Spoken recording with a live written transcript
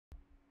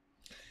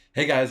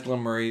Hey guys,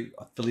 Glenn Murray,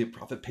 Affiliate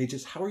Profit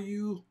Pages. How are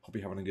you? Hope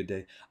you're having a good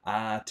day.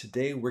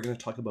 Today we're going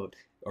to talk about,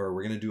 or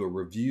we're going to do a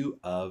review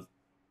of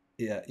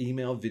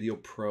Email Video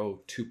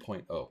Pro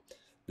 2.0.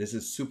 This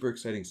is super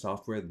exciting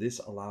software. This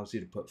allows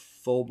you to put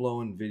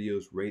full-blown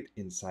videos right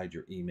inside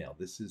your email.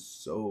 This is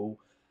so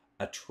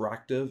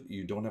attractive.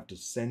 You don't have to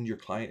send your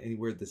client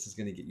anywhere. This is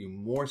going to get you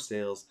more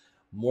sales,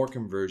 more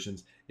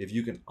conversions. If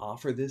you can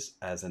offer this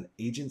as an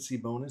agency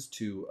bonus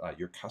to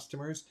your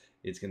customers,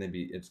 it's going to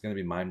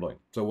be mind-blowing.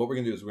 So what we're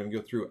going to do is we're going to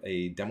go through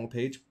a demo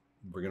page.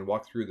 We're going to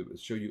walk through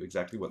show you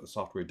exactly what the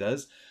software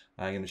does.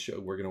 We're going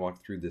to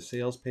walk through the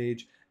sales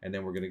page, and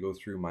then we're going to go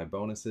through my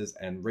bonuses.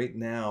 And right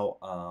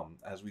now,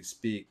 as we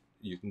speak,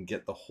 you can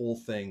get the whole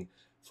thing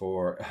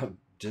for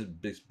just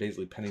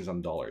basically pennies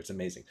on dollar. It's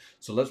amazing.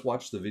 So let's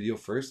watch the video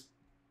first,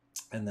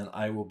 and then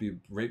I will be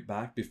right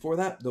back. Before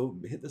that, though,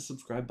 hit the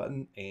subscribe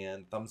button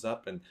and thumbs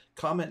up and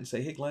comment and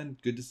say, hey, Glenn,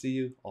 good to see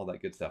you, all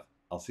that good stuff.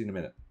 I'll see you in a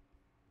minute.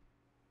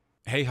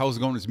 Hey, how's it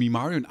going? It's me,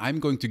 Mario, and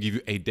I'm going to give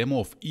you a demo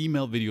of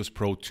Email Videos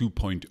Pro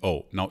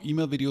 2.0. Now,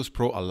 Email Videos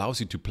Pro allows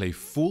you to play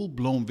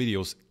full-blown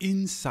videos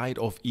inside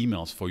of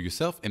emails for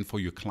yourself and for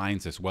your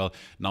clients as well.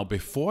 Now,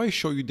 before I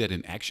show you that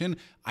in action,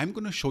 I'm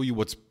going to show you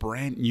what's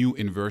brand new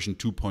in version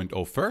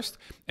 2.0 first,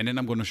 and then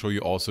I'm going to show you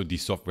also the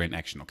software in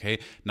action, okay?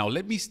 Now,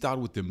 let me start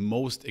with the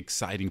most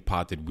exciting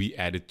part that we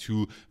added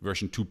to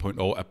version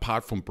 2.0,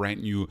 apart from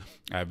brand new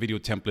video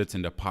templates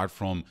and apart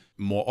from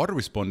more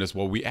autoresponders.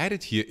 What we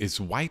added here is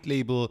white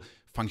label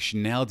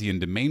functionality in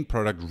the main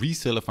product,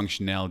 reseller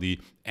functionality,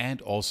 and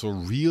also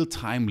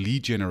real-time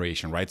lead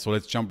generation, right? So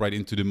let's jump right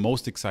into the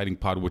most exciting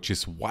part, which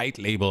is white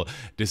label.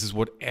 This is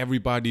what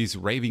everybody's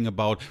raving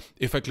about.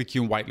 If I click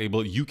here on white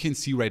label, you can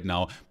see right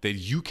now that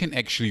you can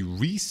actually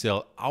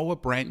resell our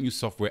brand new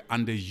software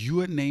under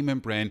your name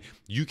and brand.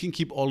 You can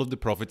keep all of the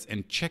profits,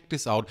 and check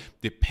this out.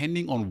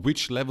 Depending on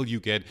which level you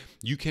get,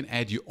 you can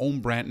add your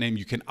own brand name.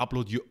 You can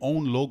upload your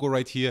own logo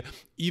right here,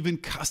 even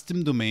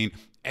custom domain,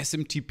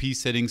 SMTP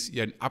settings,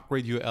 an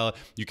upgrade URL.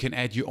 You can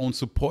add your own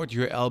support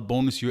URL,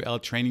 bonus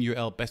URL, training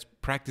URL, best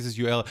practices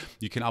URL.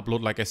 You can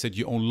upload, like I said,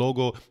 your own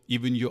logo,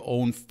 even your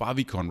own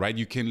favicon, right?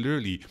 You can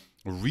literally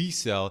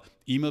resell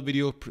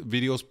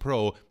Videos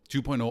Pro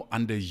 2.0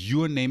 under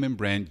your name and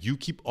brand. You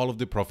keep all of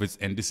the profits,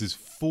 and this is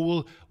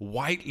full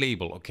white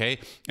label, okay?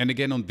 And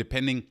again,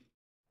 depending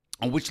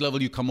on which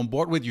level you come on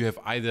board with, you have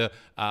either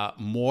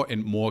more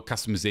and more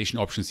customization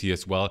options here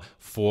as well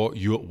for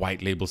your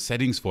white label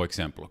settings, for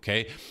example,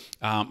 okay?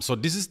 So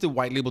this is the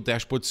white label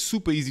dashboard,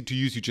 super easy to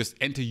use. You just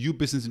enter your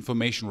business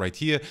information right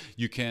here.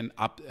 You can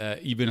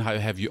even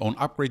have your own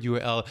upgrade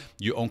URL,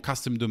 your own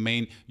custom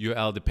domain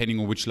URL, depending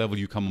on which level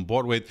you come on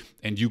board with,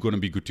 and you're gonna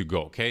be good to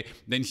go, okay?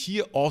 Then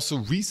here also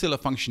reseller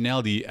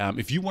functionality.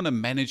 If you wanna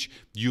manage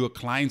your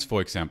clients,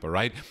 for example,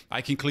 right? I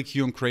can click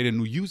here on create a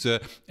new user,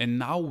 and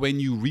now when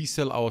you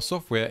resell our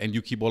software and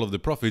you keep all of the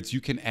profits,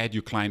 you can add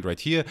your client right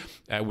here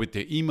with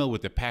their email,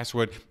 with their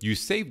password. You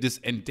save this,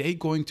 and they're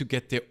going to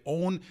get their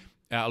own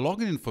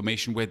login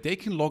information where they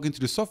can log into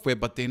the software,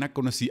 but they're not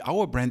going to see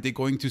our brand. They're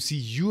going to see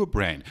your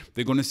brand.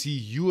 They're going to see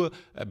your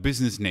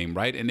business name,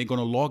 right? And they're going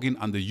to log in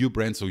under your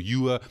brand. So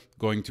you are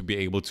going to be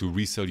able to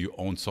resell your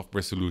own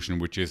software solution,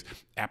 which is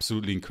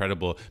absolutely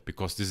incredible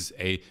because this is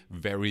a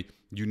very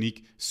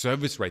unique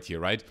service right here,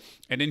 right?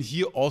 And then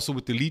here also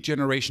with the lead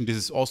generation, this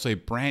is also a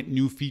brand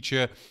new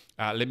feature.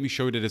 Let me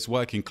show you that as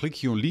well. I can click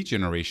here on lead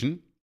generation.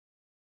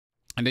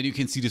 And then you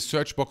can see the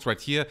search box right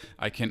here.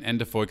 I can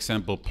enter, for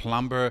example,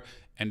 plumber,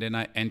 and then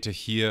I enter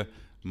here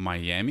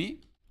Miami.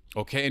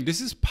 Okay, and this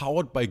is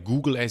powered by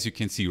Google, as you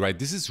can see, right?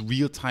 This is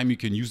real time. You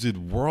can use it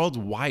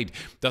worldwide.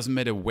 Doesn't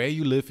matter where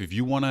you live. If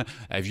you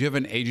have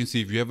an agency,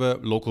 if you have a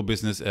local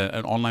business,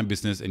 an online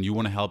business, and you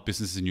want to help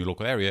businesses in your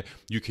local area,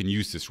 you can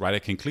use this, right? I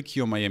can click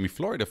here on Miami,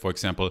 Florida, for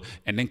example,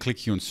 and then click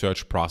here on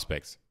search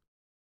prospects.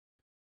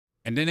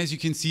 And then as you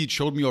can see, it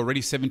showed me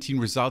already 17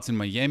 results in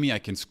Miami. I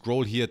can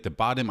scroll here at the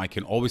bottom. I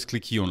can always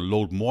click here on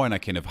load more, and I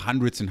can have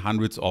hundreds and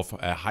hundreds of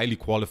highly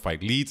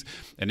qualified leads.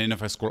 And then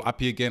if I scroll up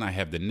here again, I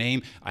have the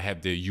name, I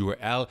have the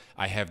URL,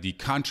 I have the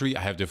country,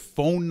 I have the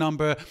phone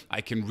number.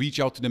 I can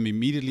reach out to them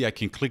immediately. I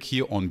can click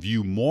here on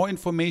view more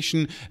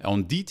information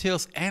on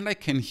details, and I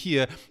can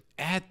here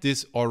add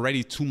this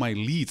already to my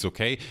leads,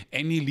 okay?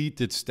 Any lead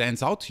that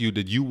stands out to you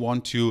that you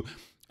want to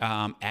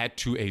add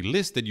to a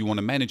list that you want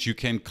to manage, you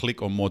can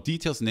click on more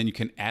details, and then you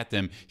can add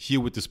them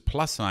here with this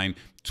plus sign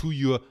to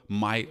your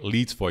my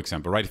leads, for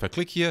example, right? If I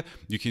click here,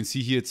 you can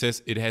see here it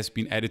says it has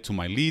been added to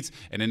my leads.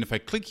 And then if I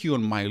click here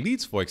on my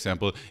leads, for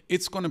example,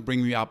 it's going to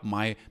bring me up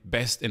my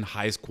best and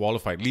highest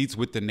qualified leads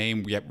with the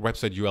name,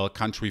 website URL,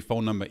 country,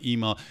 phone number,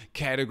 email,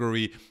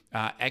 category,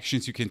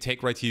 actions you can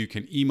take right here. You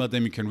can email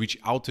them, you can reach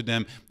out to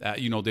them.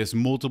 There's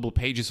multiple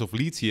pages of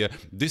leads here.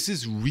 This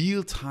is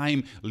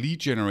real-time lead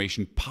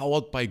generation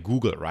powered by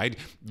Google, right?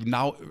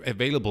 Now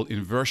available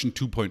in version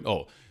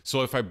 2.0.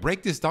 So if I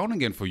break this down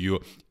again for you,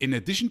 in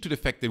addition to the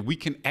fact that we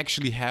can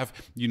actually have,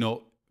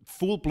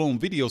 full-blown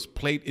videos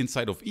played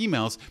inside of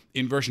emails.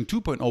 In version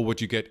 2.0,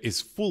 what you get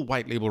is full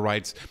white label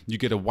rights. You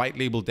get a white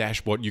label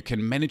dashboard. You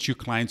can manage your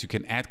clients. You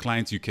can add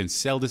clients. You can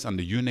sell this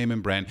under your name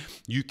and brand.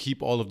 You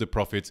keep all of the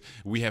profits.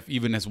 We have,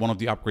 even as one of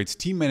the upgrades,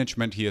 team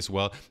management here as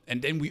well.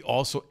 And then we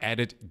also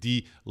added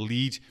the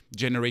lead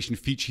generation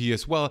feature here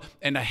as well.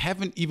 And I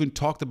haven't even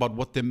talked about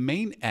what the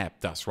main app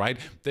does, right?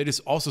 That is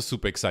also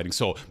super exciting.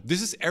 So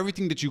this is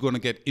everything that you're going to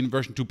get in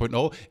version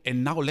 2.0.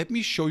 And now let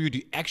me show you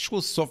the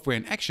actual software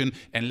in action,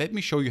 and let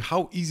me show you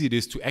how easy it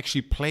is to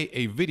actually play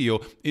a video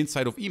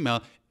inside of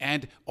email.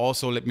 And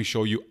also let me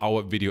show you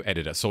our video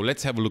editor. So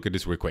let's have a look at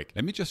this real quick.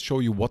 Let me just show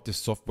you what the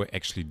software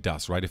actually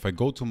does, right? If I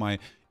go to my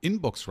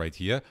inbox right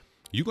here,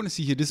 you're going to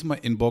see here, this is my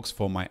inbox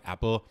for my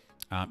Apple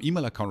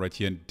email account right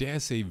here. And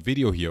there's a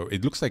video here.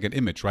 It looks like an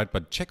image, right?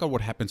 But check out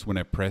what happens when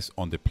I press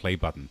on the play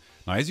button.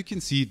 Now, as you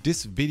can see,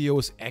 this video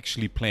is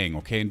actually playing,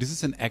 okay? And this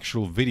is an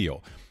actual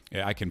video.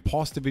 I can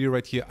pause the video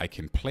right here. I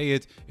can play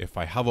it. If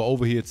I hover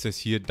over here, it says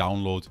here,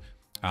 download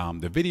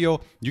the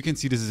video. You can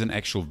see this is an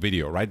actual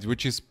video, right?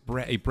 Which is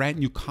a brand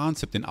new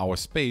concept in our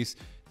space,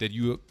 that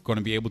you're going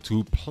to be able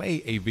to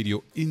play a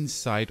video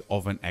inside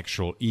of an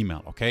actual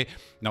email, okay?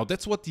 Now,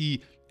 that's what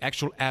the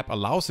actual app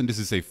allows, and this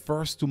is a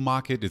first to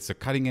market. It's a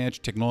cutting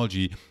edge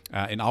technology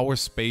in our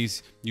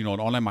space, you know, an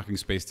online marketing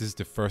space. This is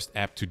the first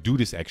app to do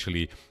this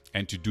actually,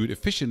 and to do it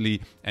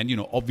efficiently. And, you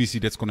know,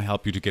 obviously that's going to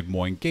help you to get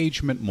more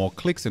engagement, more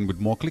clicks, and with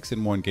more clicks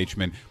and more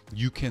engagement,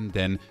 you can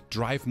then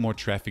drive more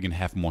traffic and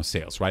have more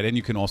sales, right? And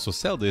you can also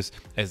sell this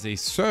as a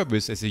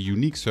service, as a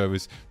unique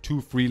service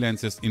to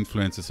freelancers,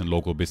 influencers, and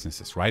local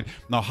businesses, right?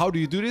 Now, how do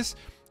you do this?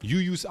 You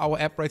use our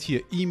app right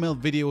here, Email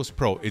Videos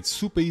Pro. It's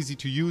super easy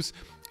to use.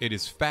 It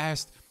is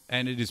fast.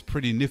 And it is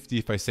pretty nifty,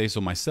 if I say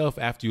so myself.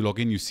 After you log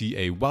in, you see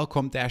a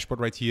welcome dashboard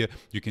right here.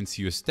 You can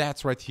see your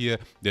stats right here.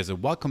 There's a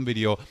welcome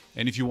video.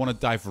 And if you want to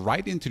dive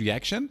right into the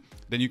action,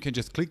 then you can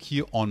just click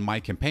here on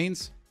My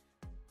Campaigns.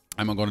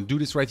 I'm going to do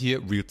this right here,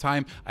 real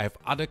time. I have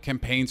other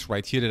campaigns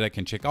right here that I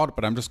can check out,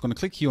 but I'm just going to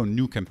click here on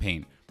New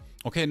Campaign.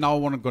 Okay, now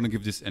I'm going to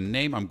give this a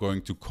name. I'm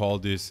going to call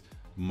this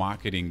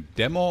Marketing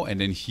Demo, and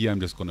then here I'm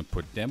just going to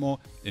put demo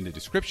in the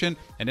description,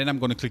 and then I'm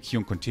going to click here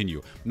on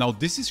continue. Now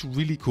this is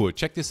really cool.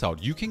 Check this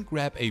out. You can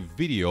grab a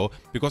video,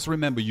 because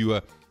remember, you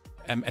are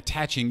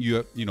attaching,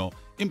 you're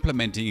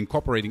implementing,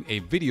 incorporating a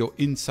video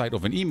inside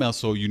of an email,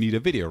 so you need a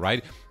video,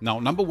 right?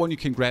 Now, number one, you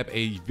can grab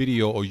a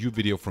video or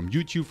video from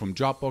YouTube, from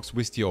Dropbox,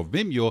 Wistia, or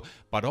Vimeo,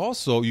 but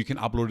also you can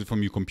upload it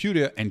from your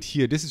computer. And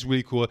here, this is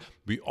really cool.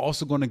 We're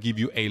also going to give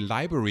you a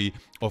library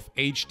of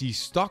HD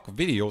stock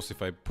videos.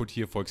 If I put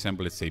here, for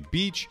example, let's say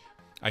beach,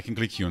 I can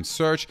click here on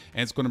search,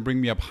 and it's going to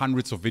bring me up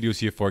hundreds of videos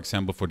here, for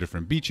example, for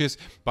different beaches.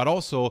 But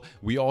also,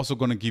 we're also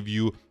going to give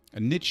you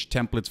niche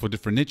templates for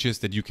different niches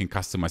that you can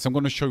customize. I'm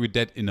going to show you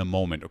that in a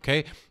moment,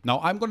 okay? Now,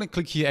 I'm going to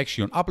click here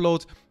actually on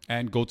upload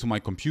and go to my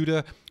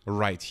computer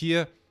right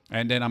here.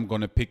 And then I'm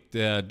going to pick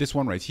this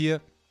one right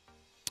here,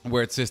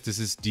 where it says this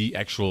is the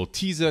actual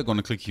teaser. Going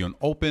to click here on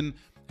open.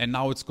 And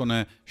now it's going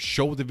to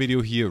show the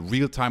video here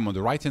real time on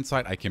the right hand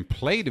side. I can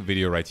play the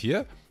video right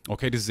here.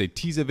 Okay, this is a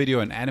teaser video,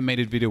 an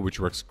animated video, which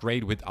works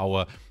great with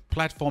our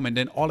platform. And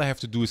then all I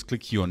have to do is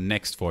click here on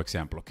next, for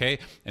example, okay?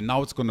 And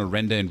now it's going to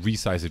render and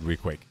resize it real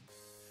quick.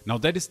 Now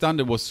that is done,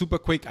 that was super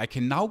quick. I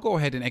can now go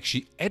ahead and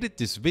actually edit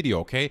this video,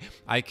 okay?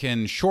 I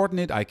can shorten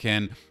it, I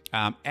can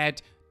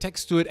add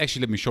text to it.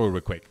 Actually, let me show you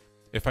real quick.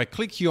 If I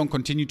click here on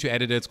continue to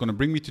edit it, it's going to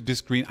bring me to this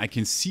screen. I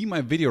can see my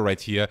video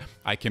right here.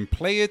 I can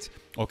play it.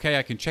 Okay,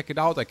 I can check it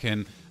out. I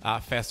can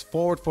fast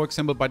forward, for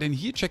example. But then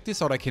here, check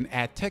this out. I can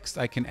add text.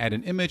 I can add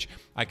an image.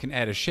 I can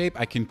add a shape.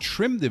 I can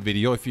trim the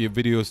video. If your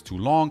video is too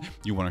long,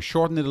 you want to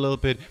shorten it a little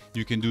bit,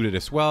 you can do that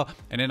as well.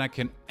 And then I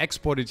can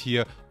export it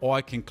here, or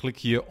I can click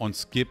here on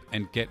skip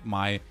and get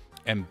my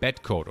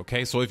embed code.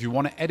 Okay, so if you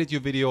want to edit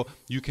your video,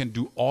 you can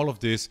do all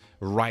of this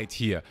right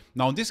here.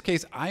 Now in this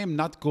case, I am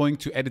not going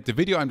to edit the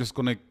video. I'm just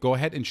going to go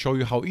ahead and show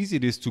you how easy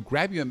it is to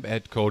grab your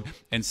embed code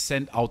and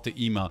send out the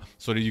email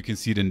so that you can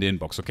see it in the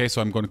inbox. Okay,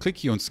 so I'm going to click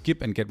here on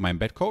skip and get my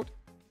embed code.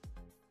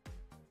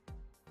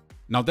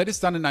 Now that is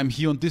done, and I'm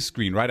here on this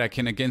screen, right? I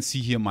can again see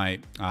here my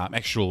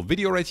actual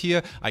video right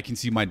here. I can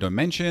see my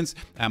dimensions.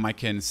 I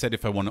can set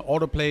if I want to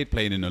autoplay it,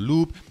 play it in a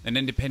loop. And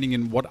then depending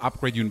on what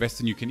upgrade you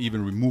invest in, you can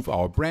even remove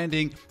our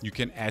branding. You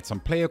can add some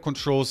player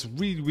controls,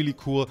 really, really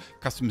cool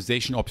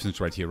customization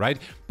options right here, right?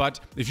 But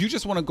if you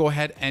just want to go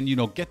ahead and,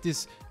 get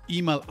this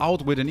email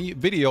out with a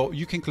video,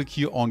 you can click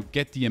here on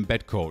get the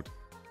embed code.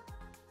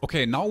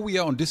 Okay, now we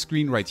are on this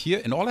screen right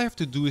here, and all I have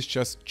to do is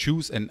just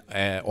choose an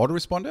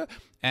autoresponder.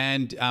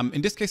 And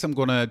in this case, I'm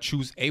gonna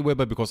choose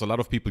Aweber because a lot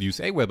of people use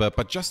Aweber,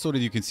 but just so that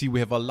you can see, we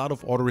have a lot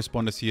of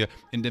autoresponders here.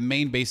 In the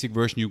main basic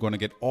version, you're gonna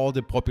get all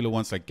the popular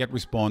ones like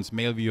GetResponse,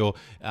 Mailvio,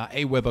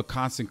 Aweber,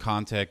 Constant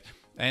Contact,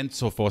 and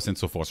so forth,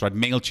 right?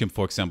 MailChimp,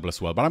 for example,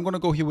 as well. But I'm going to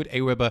go here with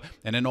Aweber,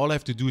 and then all I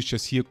have to do is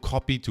just here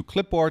copy to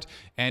clipboard.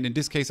 And in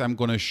this case, I'm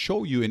going to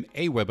show you in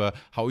Aweber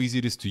how easy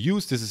it is to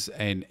use. This is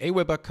an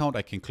Aweber account.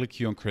 I can click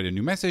here on create a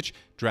new message,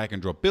 drag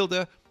and drop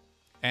builder,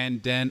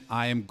 and then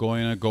I am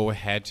going to go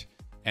ahead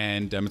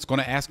And it's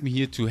going to ask me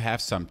here to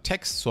have some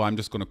text. So I'm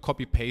just going to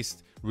copy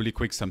paste really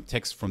quick some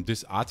text from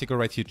this article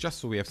right here, just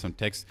so we have some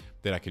text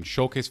that I can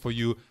showcase for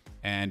you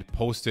and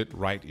post it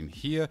right in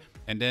here.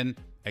 And then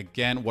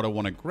again, what I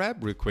want to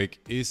grab real quick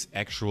is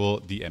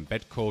the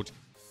embed code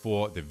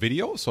for the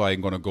video. So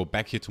I'm going to go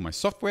back here to my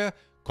software,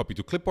 copy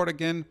to clipboard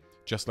again,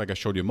 just like I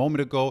showed you a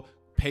moment ago,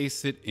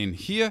 paste it in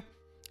here.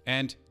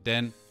 And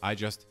then I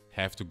just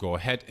have to go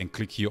ahead and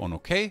click here on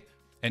OK.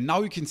 And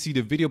now you can see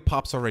the video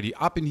pops already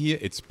up in here.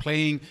 It's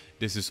playing.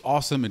 This is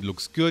awesome. It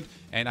looks good.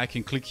 And I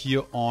can click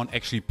here on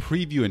actually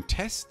preview and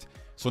test.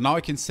 So now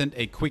I can send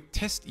a quick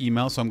test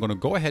email. So I'm going to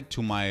go ahead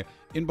to my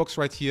inbox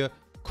right here,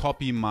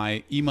 copy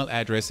my email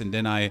address, and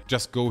then I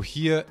just go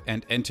here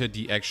and enter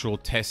the actual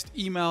test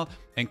email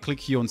and click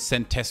here on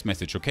send test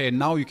message. Okay, and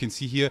now you can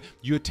see here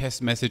your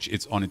test message,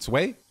 it's on its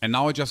way. And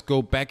now I just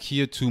go back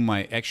here to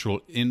my actual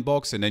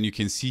inbox, and then you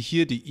can see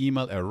here the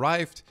email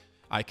arrived.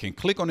 I can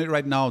click on it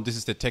right now. This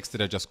is the text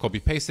that I just copy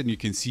pasted, and you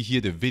can see here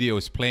the video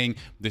is playing.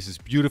 This is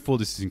beautiful.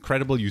 This is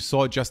incredible. You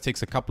saw it just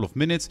takes a couple of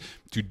minutes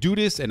to do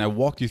this, and I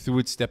walked you through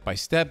it step by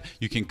step.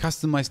 You can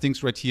customize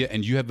things right here,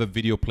 and you have a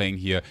video playing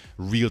here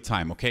real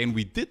time. Okay, and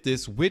we did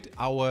this with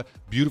our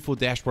beautiful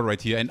dashboard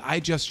right here, and I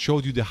just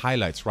showed you the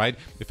highlights, right?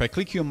 If I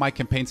click here on my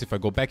campaigns, if I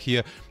go back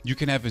here, you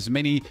can have as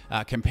many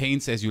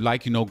campaigns as you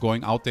like,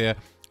 going out there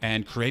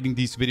and creating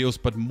these videos.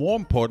 But more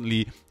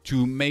importantly,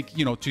 to make,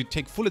 to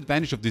take full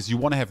advantage of this, you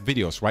want to have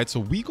videos, right? So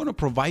we're going to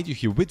provide you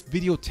here with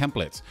video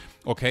templates.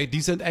 Okay,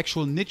 these are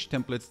actual niche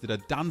templates that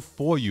are done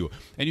for you.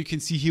 And you can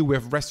see here we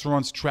have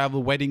restaurants,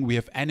 travel, wedding, we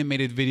have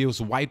animated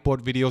videos,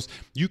 whiteboard videos.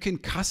 You can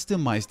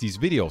customize these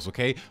videos,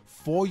 okay,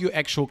 for your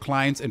actual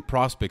clients and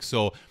prospects.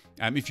 So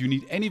if you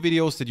need any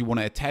videos that you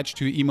want to attach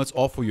to your emails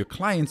or for your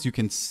clients, you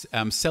can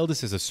sell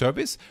this as a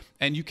service,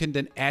 and you can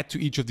then add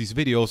to each of these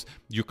videos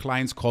your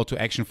client's call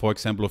to action, for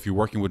example, if you're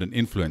working with an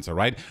influencer,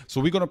 right?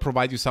 So we're going to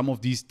provide you some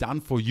of these done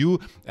for you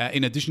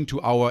in addition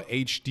to our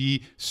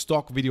HD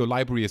stock video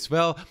library as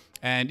well.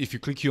 And if you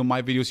click here on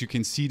my videos, you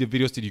can see the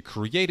videos that you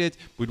created.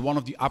 With one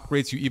of the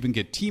upgrades, you even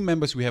get team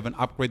members. We have an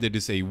upgrade that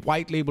is a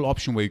white label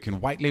option where you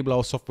can white label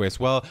our software as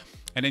well.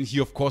 And then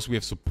here, of course, we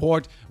have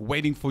support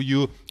waiting for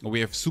you. We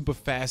have super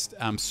fast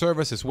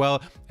servers as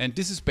well. And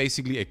this is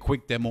basically a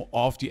quick demo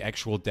of the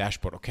actual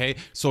dashboard, okay?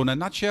 So in a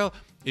nutshell,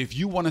 if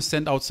you want to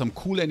send out some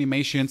cool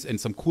animations and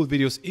some cool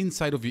videos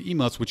inside of your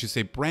emails, which is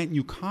a brand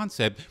new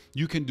concept,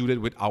 you can do that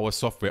with our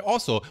software.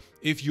 Also,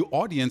 if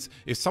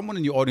someone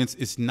in your audience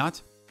is not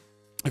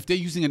if they're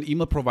using an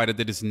email provider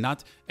that is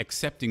not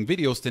accepting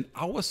videos, then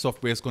our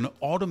software is going to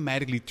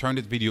automatically turn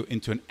that video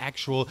into an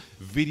actual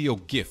video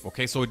GIF.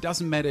 Okay, so it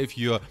doesn't matter if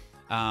you're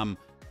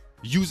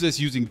users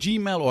using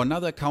Gmail or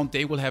another account,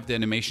 they will have the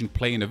animation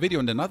play in the video.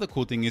 And another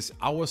cool thing is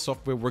our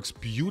software works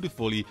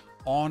beautifully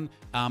on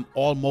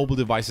all mobile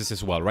devices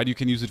as well, right? You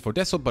can use it for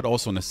desktop, but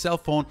also on a cell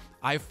phone,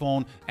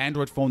 iPhone,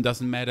 Android phone,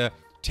 doesn't matter.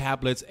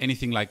 Tablets,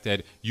 anything like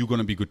that, you're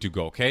gonna be good to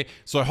go, okay?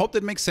 So I hope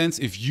that makes sense.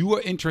 If you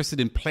are interested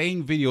in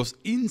playing videos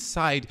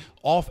inside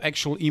of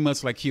actual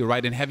emails like here,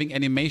 right, and having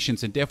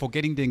animations and therefore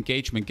getting the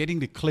engagement, getting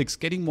the clicks,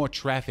 getting more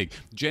traffic,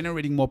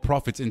 generating more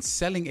profits, and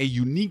selling a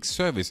unique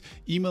service,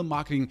 email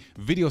marketing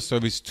video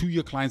service to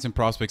your clients and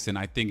prospects, then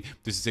I think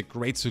this is a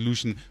great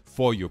solution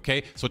for you,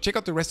 okay? So check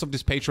out the rest of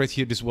this page right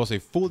here. This was a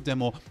full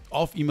demo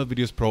of Email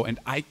Videos Pro, and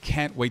I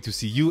can't wait to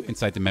see you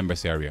inside the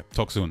members area.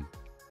 Talk soon.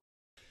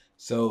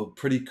 So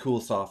pretty cool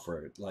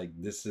software. Like,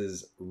 this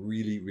is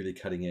really, really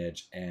cutting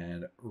edge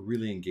and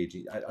really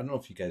engaging. I don't know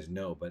if you guys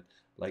know, but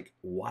like,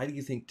 why do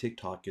you think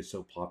TikTok is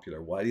so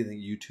popular? Why do you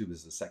think YouTube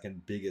is the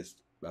second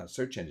biggest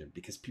search engine?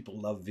 Because people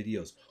love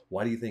videos.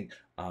 Why do you think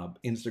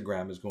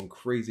Instagram is going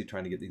crazy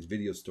trying to get these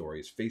video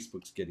stories?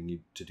 Facebook's getting you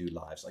to do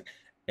lives. Like,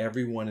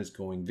 everyone is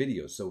going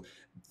video. So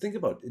think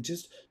about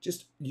it.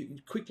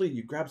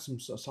 You grab some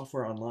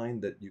software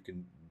online that you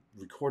can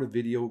record a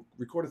video,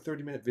 record a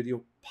 30-minute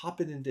video, pop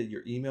it into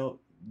your email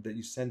that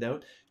you send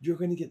out. You're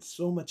going to get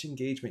so much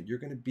engagement. You're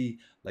going to be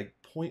like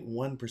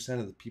 0.1%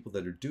 of the people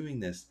that are doing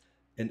this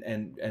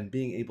and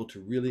being able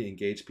to really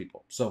engage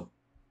people. So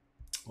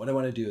what I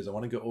want to do is I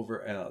want to go over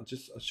and I'll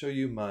show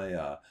you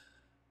my,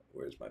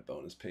 where's my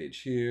bonus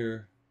page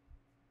here?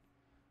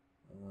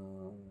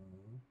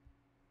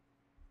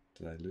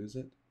 Did I lose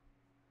it?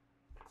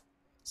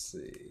 Let's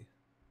see.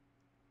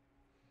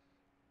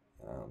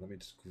 Let me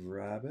just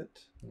grab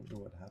it. I don't know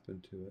what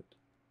happened to it.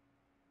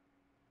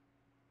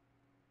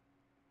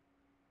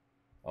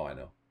 Oh, I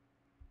know.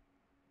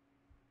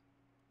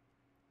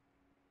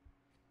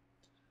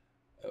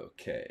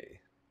 Okay.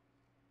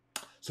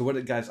 So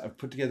guys, I've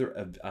put together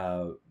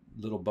a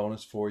little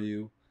bonus for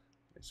you.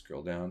 Let me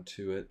scroll down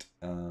to it.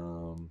 I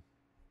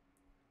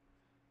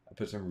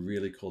put some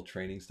really cool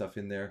training stuff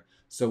in there.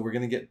 So we're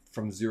going to get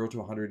from 0 to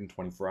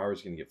 124 hours.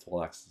 You're going to get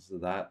full access to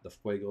that. The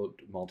Fuego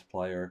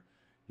multiplier.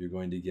 You're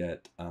going to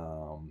get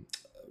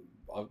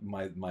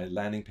my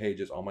landing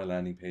pages, all my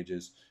landing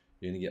pages.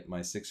 You're going to get my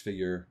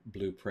 6-figure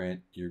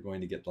blueprint. You're going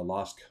to get the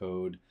lost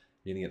code.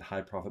 You're going to get high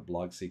profit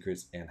blog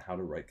secrets and how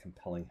to write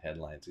compelling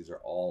headlines. These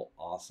are all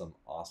awesome,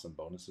 awesome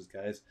bonuses,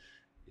 guys.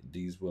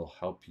 These will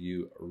help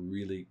you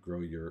really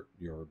grow your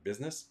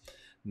business.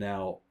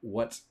 Now,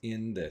 what's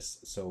in this?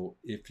 So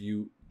if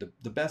you,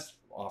 the best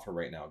offer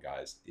right now,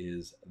 guys,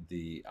 is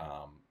the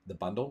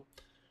bundle.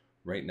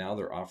 Right now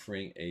they're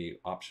offering a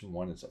option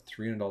one. It's a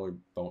 $300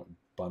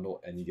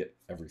 bundle, and you get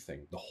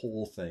everything, the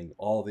whole thing,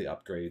 all the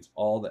upgrades,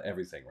 all the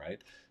everything, right?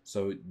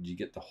 So you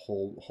get the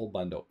whole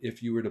bundle.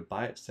 If you were to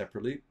buy it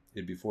separately,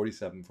 it'd be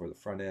 $47 for the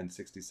front end,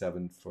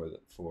 $67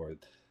 for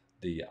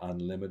the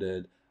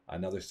unlimited,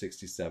 another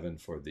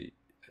 $67 for the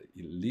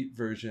elite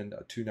version,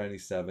 a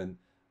 $297,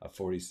 a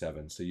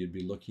 $47. So you'd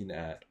be looking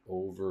at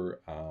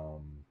over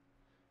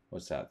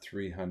what's that,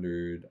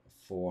 300,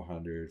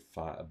 400,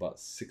 about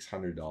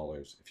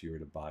 $600 if you were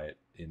to buy it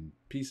in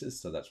pieces.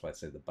 So that's why I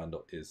say the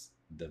bundle is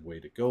the way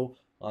to go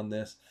on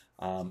this.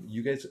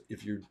 You guys,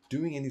 if you're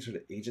doing any sort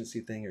of agency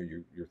thing, or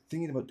you're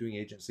thinking about doing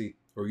agency,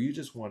 or you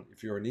just want,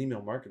 if you're an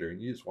email marketer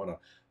and you just want to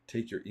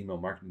take your email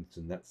marketing to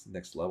the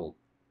next level,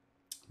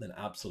 then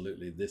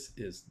absolutely this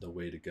is the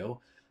way to go.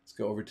 Let's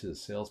go over to the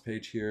sales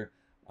page here,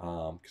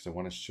 because I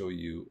want to show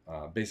you,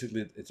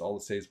 basically it's all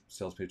the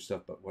sales page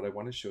stuff, but what I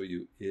want to show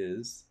you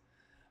is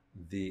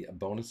the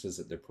bonuses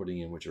that they're putting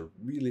in, which are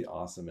really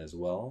awesome as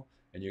well.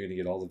 And you're going to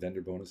get all the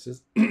vendor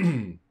bonuses.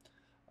 Where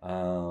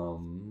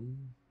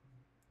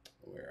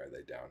are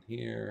they? Down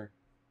here?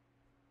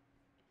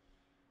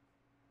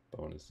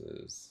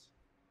 Bonuses.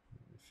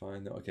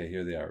 Find them. Okay,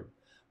 here they are.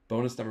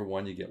 Bonus number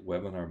one, you get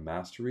Webinar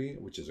Mastery,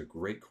 which is a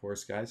great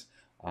course, guys.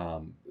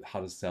 How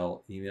to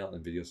sell email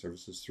and video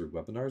services through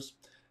webinars.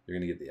 You're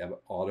going to get the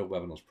auto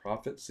webinars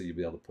profit, so you'll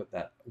be able to put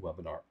that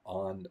webinar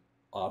on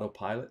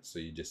autopilot, so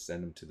you just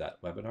send them to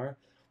that webinar,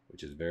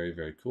 which is very,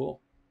 very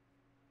cool.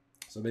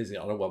 So basically,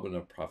 auto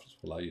webinar profits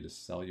will allow you to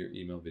sell your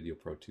email video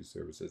pro 2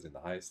 services in the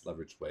highest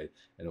leverage way,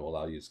 and it will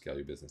allow you to scale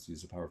your business.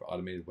 Use the power of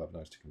automated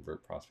webinars to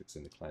convert prospects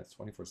into clients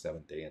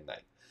 24/7, day and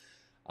night.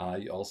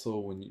 You also,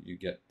 when you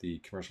get the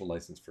commercial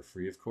license for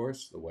free, of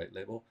course, the white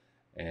label,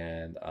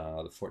 and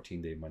the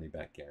 14-day money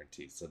back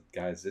guarantee. So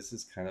guys, this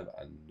is kind of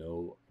a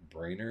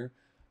no-brainer.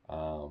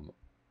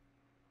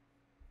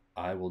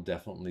 I will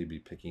definitely be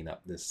picking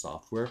up this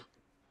software,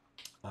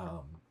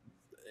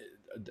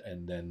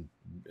 and then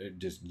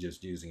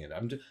just using it.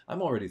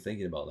 I'm already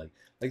thinking about, like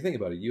think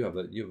about it. You have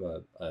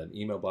an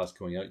email blast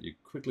going out. You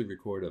quickly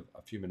record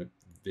a few minute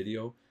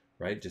video,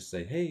 right? Just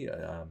say, hey,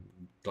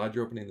 glad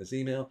you're opening this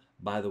email.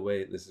 By the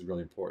way, this is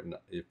really important.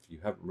 If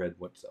you haven't read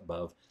what's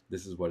above,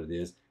 this is what it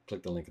is.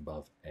 Click the link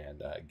above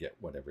and get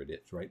whatever it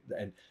is, right?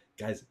 And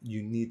guys,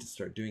 you need to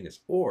start doing this.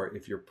 Or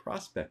if you're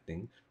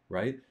prospecting,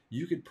 right,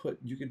 you could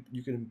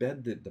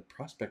embed the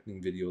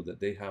prospecting video that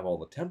they have all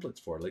the templates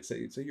for. Like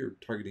say you're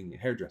targeting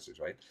hairdressers,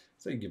 right?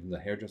 So you give them the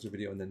hairdresser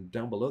video, and then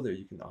down below there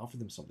you can offer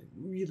them something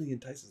really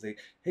enticing. Say,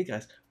 hey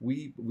guys,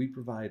 we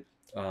provide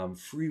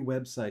free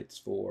websites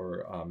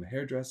for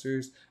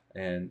hairdressers,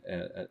 and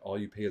all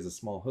you pay is a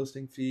small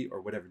hosting fee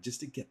or whatever, just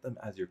to get them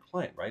as your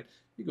client, right?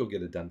 You go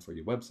get it done for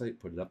your website,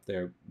 put it up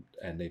there,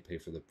 and they pay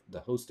for the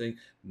hosting.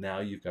 Now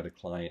you've got a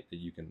client that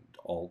you can,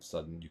 all of a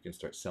sudden, you can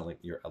start selling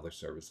your other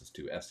services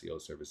to,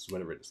 SEO services,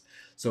 whatever it is.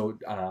 So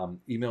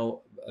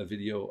email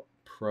video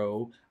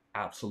pro,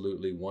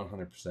 absolutely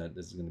 100%.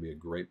 This is going to be a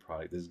great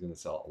product. This is going to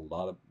sell a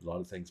lot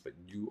of things, but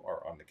you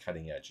are on the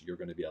cutting edge. You're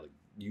going to be able to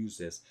use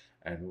this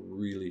and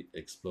really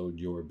explode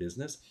your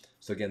business.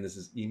 So again, this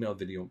is email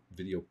video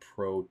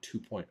pro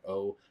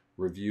 2.0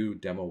 review,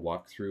 demo,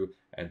 walkthrough,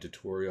 and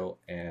tutorial.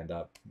 And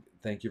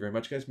thank you very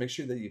much, guys. Make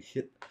sure that you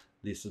hit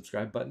the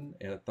subscribe button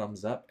and a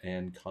thumbs up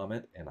and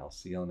comment, and I'll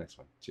see you on the next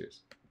one.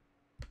 Cheers.